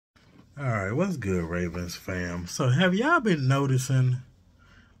All right, what's good, Ravens fam? So have y'all been noticing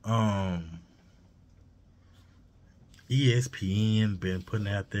um ESPN been putting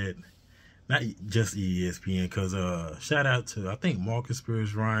out that, not just ESPN, cause shout out to, I think, Marcus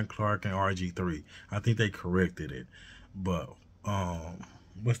Spears, Ryan Clark, and RG3. I think they corrected it. But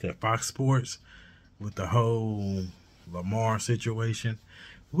what's that, Fox Sports, with the whole Lamar situation?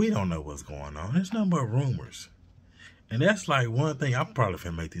 We don't know what's going on. There's nothing but rumors. And that's like one thing. I'm probably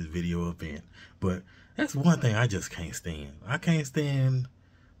finna make this video event, but that's one thing I just can't stand. I can't stand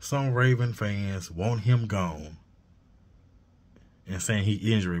some Raven fans want him gone and saying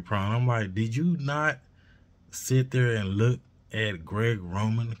he injury prone. I'm like, did you not sit there and look at Greg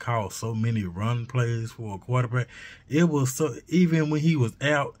Roman call so many run plays for a quarterback? It was so, even when he was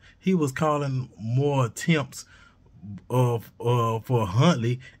out, he was calling more attempts for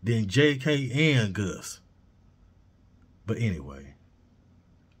Huntley than JK and Gus. But anyway,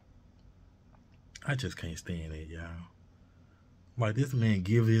 I just can't stand it, y'all. Like, this man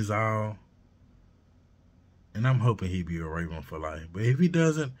give his all, and I'm hoping he be a Raven for life. But if he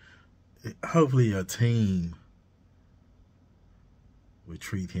doesn't, hopefully a team will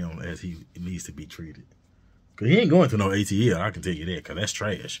treat him as he needs to be treated. Because he ain't going to no ATL, I can tell you that, because that's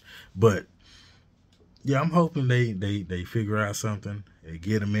trash. But yeah, I'm hoping they figure out something and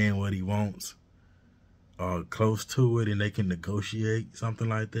get a man what he wants, or close to it, and they can negotiate something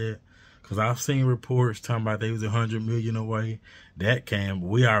like that. Because I've seen reports talking about they was $100 million away. That came,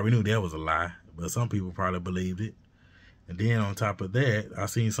 we already knew that was a lie, but some people probably believed it. And then on top of that, I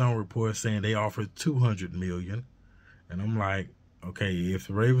seen some reports saying they offered $200 million, and I'm like, okay, if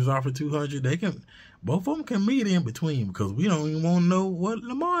the Ravens offer 200, they can, both of them can meet in between, because we don't even want to know what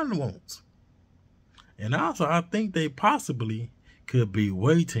Lamar wants. And also, I think they possibly could be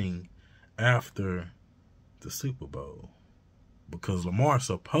waiting after the Super Bowl, because Lamar's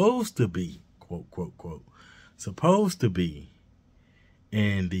supposed to be, quote, quote, quote, supposed to be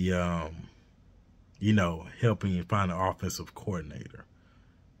in the, helping find an offensive coordinator.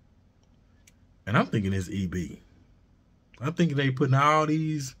 And I'm thinking it's EB. I'm thinking they putting all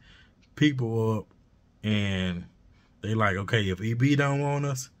these people up, and they like, okay, if EB don't want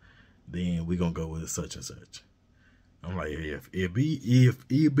us, then we gonna go with such and such. I'm like, if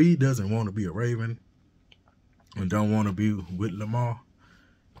EB doesn't want to be a Raven and don't want to be with Lamar,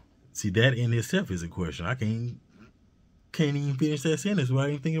 see, that in itself is a question. I can't even finish that sentence without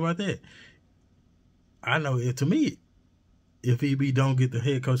even thinking about that. I know, to me, if EB don't get the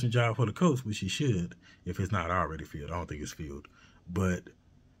head coaching job for the Colts, which he should, if it's not already filled, I don't think it's filled, but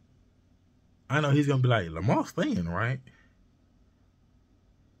I know he's gonna be like, Lamar's staying, right?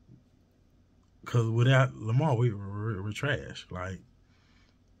 Because without Lamar, we're trash. Like,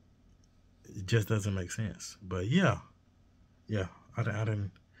 it just doesn't make sense. But yeah, I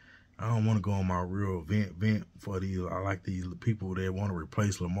don't want to go on my real vent for these. I like these people that want to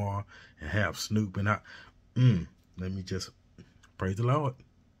replace Lamar and have Snoop, and let me just praise the Lord.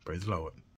 Praise the Lord.